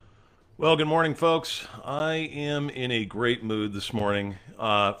Well, good morning, folks. I am in a great mood this morning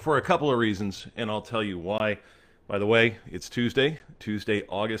for a couple of reasons, and I'll tell you why. By the way, it's Tuesday,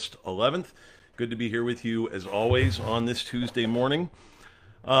 August 11th. Good to be here with you as always on this Tuesday morning.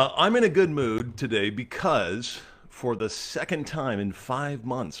 I'm in a good mood today because for the second time in 5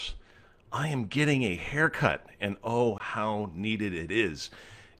 months, I am getting a haircut, and oh, how needed it is.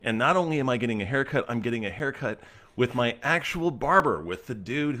 And not only am I getting a haircut, I'm getting a haircut with my actual barber, with the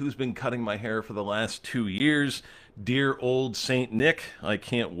dude who's been cutting my hair for the last 2 years. Dear old Saint Nick, I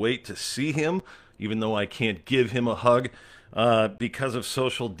can't wait to see him, even though I can't give him a hug. Because of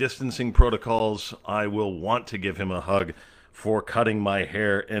social distancing protocols, I will want to give him a hug for cutting my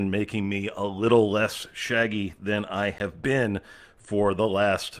hair and making me a little less shaggy than I have been for the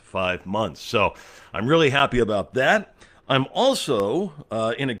last 5 months. So I'm really happy about that. I'm also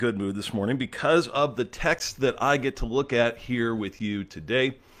in a good mood this morning because of the text that I get to look at here with you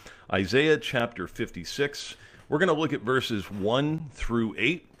today. Isaiah chapter 56. We're going to look at verses 1 through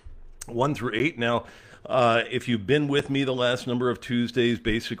 8. 1 through 8. Now, if you've been with me the last number of Tuesdays,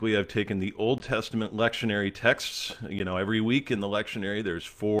 basically I've taken the Old Testament lectionary texts. You know, every week in the lectionary, there's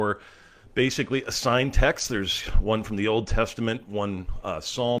four basically assigned texts. There's one from the Old Testament, one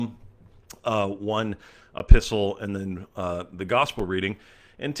psalm, one epistle, and then the gospel reading.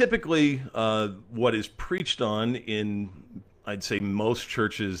 And typically, what is preached on in, I'd say, most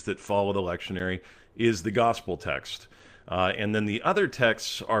churches that follow the lectionary is the gospel text. And then the other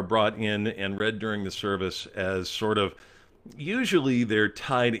texts are brought in and read during the service as sort of, usually they're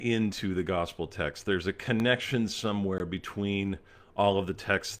tied into the gospel text. There's a connection somewhere between all of the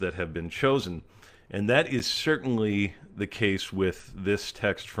texts that have been chosen. And that is certainly the case with this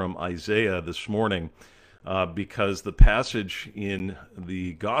text from Isaiah this morning, because the passage in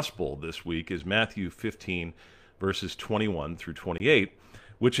the gospel this week is Matthew 15, verses 21 through 28,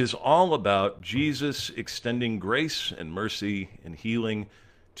 which is all about Jesus extending grace and mercy and healing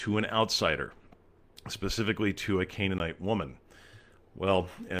to an outsider, specifically to a Canaanite woman. Well,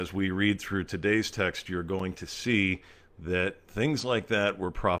 as we read through today's text, you're going to see that things like that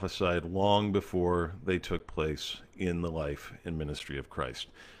were prophesied long before they took place in the life and ministry of Christ.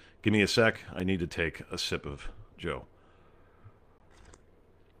 Give me a sec. I need to take a sip of Joe.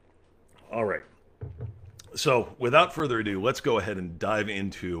 All right. So, without further ado, let's go ahead and dive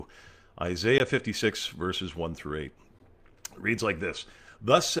into Isaiah 56, verses 1 through 8. It reads like this: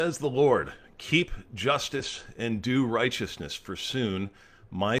 Thus says the Lord, keep justice and do righteousness, for soon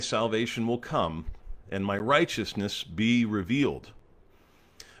my salvation will come and my righteousness be revealed.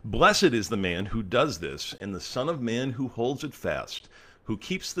 Blessed is the man who does this, and the Son of Man who holds it fast, who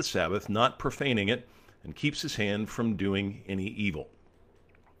keeps the Sabbath, not profaning it, and keeps his hand from doing any evil.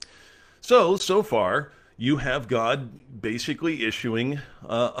 So far, you have God basically issuing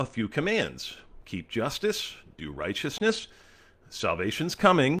a few commands. Keep justice, do righteousness, salvation's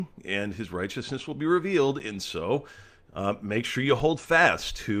coming, and his righteousness will be revealed, and so make sure you hold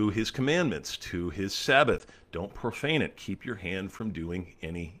fast to his commandments, to his Sabbath. Don't profane it. Keep your hand from doing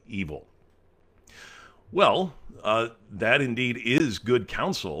any evil. Well, that indeed is good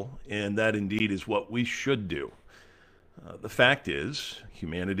counsel, and that indeed is what we should do. The fact is,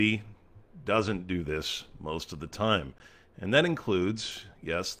 humanity doesn't do this most of the time. And that includes,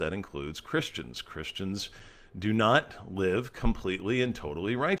 yes, that includes Christians. Christians do not live completely and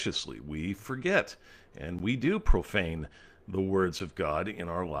totally righteously. We forget, and we do profane the words of God in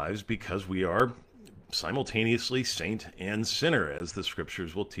our lives because we are simultaneously saint and sinner, as the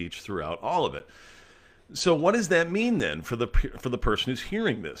scriptures will teach throughout all of it. So what does that mean then for the person who's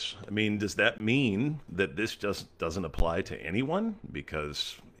hearing this? I mean, does that mean that this just doesn't apply to anyone?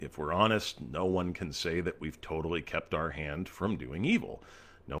 Because if we're honest, no one can say that we've totally kept our hand from doing evil.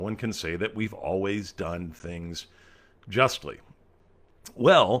 No one can say that we've always done things justly.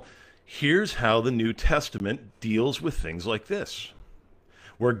 Well, here's how the New Testament deals with things like this,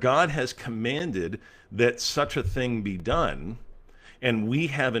 where God has commanded that such a thing be done, and we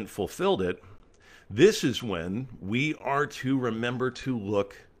haven't fulfilled it. This is when we are to remember to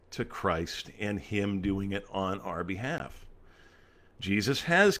look to Christ and him doing it on our behalf. Jesus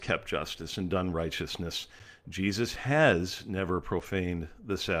has kept justice and done righteousness. Jesus has never profaned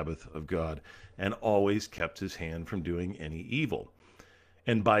the Sabbath of God and always kept his hand from doing any evil.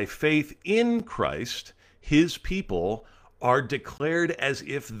 And by faith in Christ, his people are declared as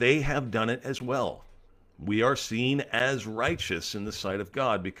if they have done it as well. We are seen as righteous in the sight of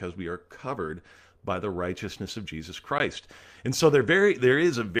God because we are covered by the righteousness of Jesus Christ. And so there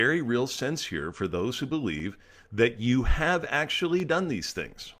is a very real sense here for those who believe that you have actually done these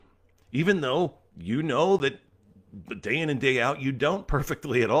things. Even though you know that day in and day out, you don't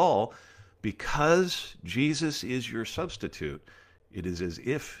perfectly at all. Because Jesus is your substitute, it is as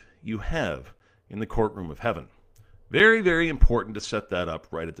if you have in the courtroom of heaven. Very, very important to set that up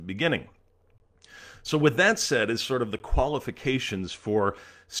right at the beginning. So with that said, as sort of the qualifications for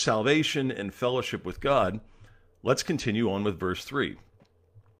salvation and fellowship with God, let's continue on with verse 3.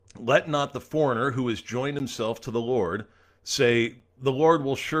 Let not the foreigner who has joined himself to the Lord say, the Lord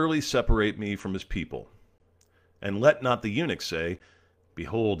will surely separate me from his people. And let not the eunuch say,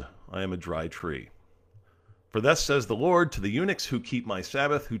 behold, I am a dry tree. For thus says the Lord to the eunuchs who keep my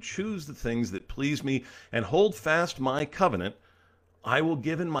Sabbath, who choose the things that please me, and hold fast my covenant, I will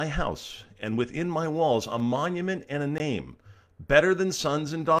give in my house and within my walls a monument and a name, better than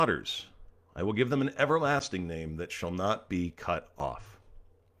sons and daughters. I will give them an everlasting name that shall not be cut off.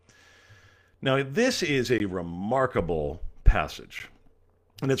 Now, this is a remarkable passage,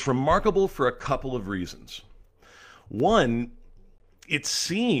 and it's remarkable for a couple of reasons. One, it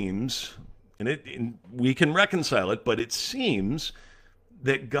seems, and we can reconcile it, but it seems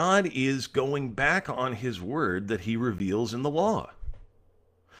that God is going back on his word that he reveals in the law.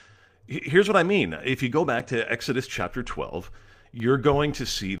 Here's what I mean. If you go back to Exodus chapter 12, you're going to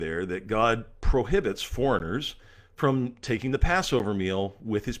see there that God prohibits foreigners from taking the Passover meal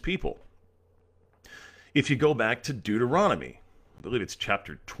with his people. If you go back to Deuteronomy, I believe it's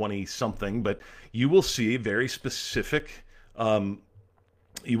chapter 20 something, but you will see very specific,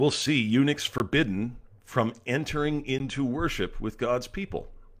 you will see eunuchs forbidden from entering into worship with God's people.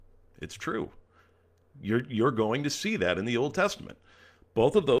 It's true. You're going to see that in the Old Testament.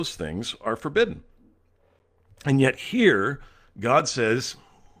 Both of those things are forbidden. And yet here, God says,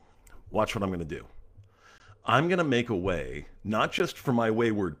 watch what I'm going to do. I'm going to make a way, not just for my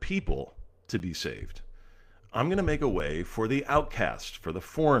wayward people to be saved. I'm going to make a way for the outcast, for the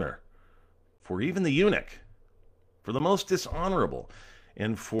foreigner, for even the eunuch, for the most dishonorable,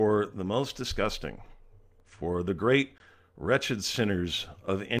 and for the most disgusting, for the great wretched sinners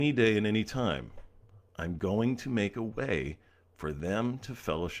of any day and any time. I'm going to make a way for them to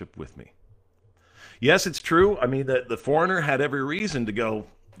fellowship with me. Yes, it's true. I mean, the foreigner had every reason to go,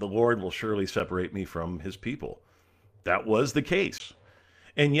 the Lord will surely separate me from his people. That was the case.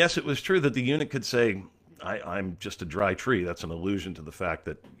 And yes, it was true that the eunuch could say, I'm just a dry tree. That's an allusion to the fact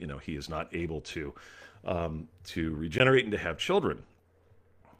that, he is not able to regenerate and to have children.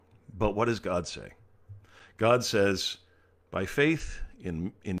 But what does God say? God says, by faith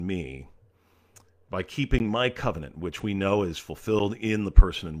in me, by keeping my covenant, which we know is fulfilled in the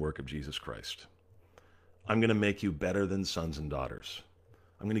person and work of Jesus Christ, I'm going to make you better than sons and daughters.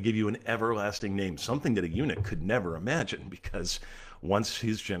 I'm going to give you an everlasting name, something that a eunuch could never imagine, because once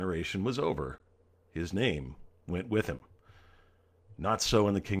his generation was over, his name went with him. Not so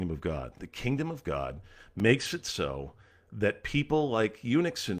in the kingdom of God. The kingdom of God makes it so that people like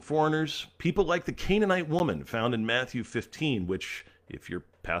eunuchs and foreigners, people like the Canaanite woman found in Matthew 15, which, if your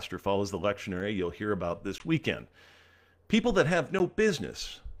pastor follows the lectionary, you'll hear about this weekend. People that have no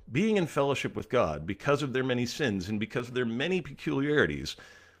business being in fellowship with God because of their many sins and because of their many peculiarities,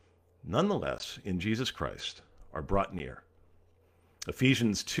 nonetheless, in Jesus Christ, are brought near.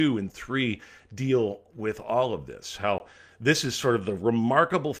 Ephesians 2 and 3 deal with all of this, how this is sort of the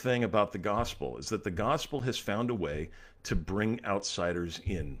remarkable thing about the gospel, is that the gospel has found a way to bring outsiders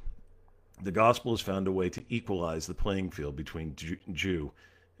in. The gospel has found a way to equalize the playing field between Jew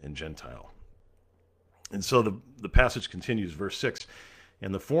and Gentile. And so the passage continues, verse 6,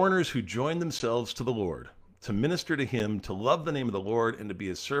 and the foreigners who join themselves to the Lord, to minister to him, to love the name of the Lord, and to be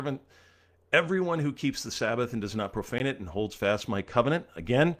his servant, everyone who keeps the Sabbath and does not profane it and holds fast my covenant.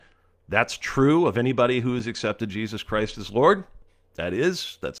 Again, that's true of anybody who has accepted Jesus Christ as Lord.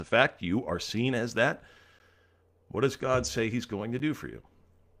 That's a fact. You are seen as that. What does God say he's going to do for you?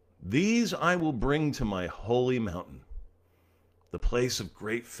 These I will bring to my holy mountain, the place of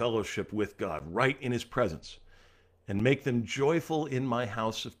great fellowship with God, right in his presence, and make them joyful in my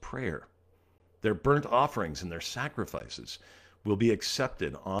house of prayer. Their burnt offerings and their sacrifices will be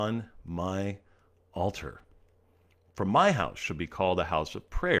accepted on my altar. For my house shall be called a house of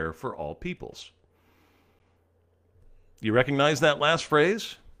prayer for all peoples. You recognize that last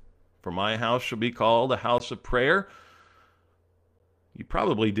phrase? For my house shall be called a house of prayer. You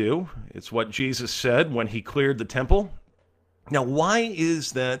probably do. It's what Jesus said when he cleared the temple. Now, why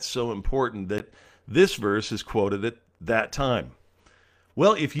is that so important that this verse is quoted at that time?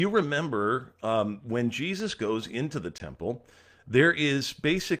 Well, if you remember, when Jesus goes into the temple, there is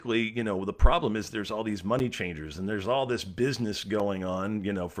basically, the problem is there's all these money changers and there's all this business going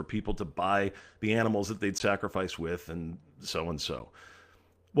on, for people to buy the animals that they'd sacrifice with and so and so.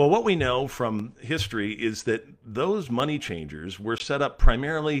 Well, what we know from history is that those money changers were set up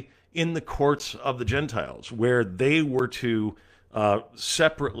primarily in the courts of the Gentiles, where they were to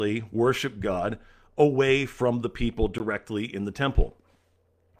separately worship God away from the people directly in the temple.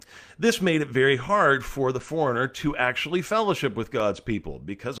 This made it very hard for the foreigner to actually fellowship with God's people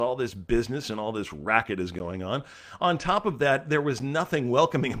because all this business and all this racket is going on. On top of that, there was nothing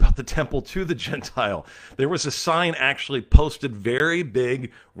welcoming about the temple to the Gentile. There was a sign actually posted very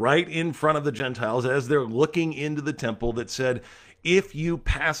big right in front of the Gentiles as they're looking into the temple that said, if you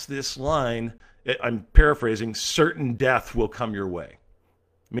pass this line, I'm paraphrasing, certain death will come your way.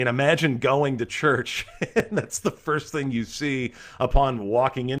 I mean, imagine going to church and that's the first thing you see upon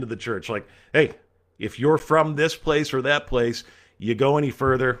walking into the church. Like, hey, if you're from this place or that place, you go any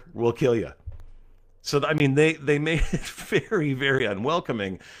further, we'll kill you. So, I mean, they made it very, very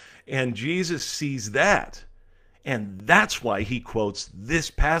unwelcoming. And Jesus sees that. And that's why he quotes this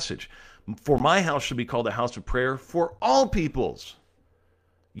passage. For my house should be called a house of prayer for all peoples.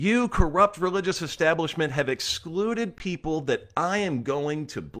 You corrupt religious establishment have excluded people that I am going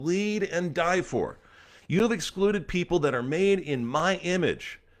to bleed and die for. You have excluded people that are made in my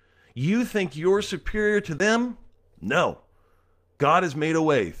image. You think you're superior to them? No. God has made a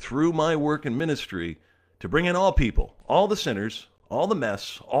way through my work and ministry to bring in all people, all the sinners, all the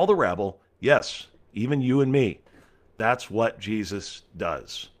mess, all the rabble. Yes, even you and me. That's what Jesus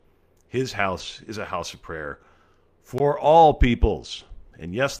does. His house is a house of prayer for all peoples.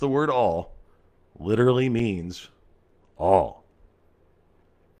 And yes, the word all literally means all.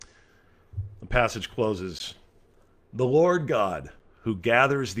 The passage closes, the Lord God, who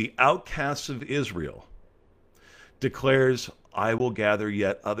gathers the outcasts of Israel, declares, I will gather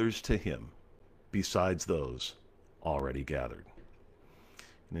yet others to him, besides those already gathered.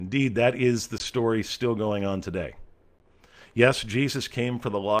 And indeed, that is the story still going on today. Yes, Jesus came for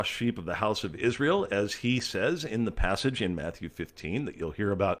the lost sheep of the house of Israel, as he says in the passage in Matthew 15 that you'll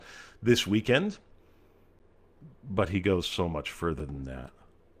hear about this weekend. But he goes so much further than that.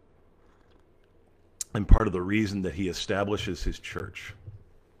 And part of the reason that he establishes his church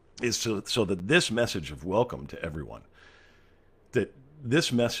is so that this message of welcome to everyone, that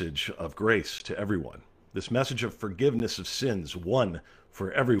this message of grace to everyone, this message of forgiveness of sins, one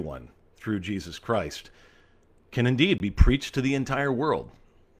for everyone through Jesus Christ, can indeed be preached to the entire world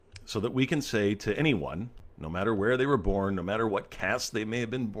so that we can say to anyone, no matter where they were born, no matter what caste they may have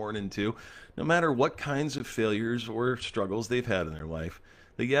been born into, no matter what kinds of failures or struggles they've had in their life,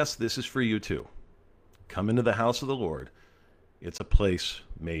 that yes, this is for you too. Come into the house of the Lord. It's a place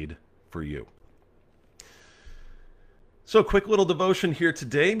made for you. So, quick little devotion here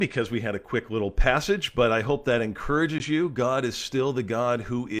today because we had a quick little passage, but I hope that encourages you. God is still the God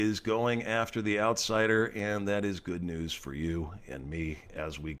who is going after the outsider, and that is good news for you and me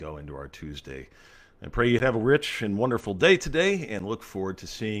as we go into our Tuesday. I pray you'd have a rich and wonderful day today and look forward to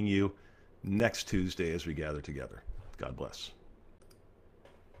seeing you next Tuesday as we gather together. God bless.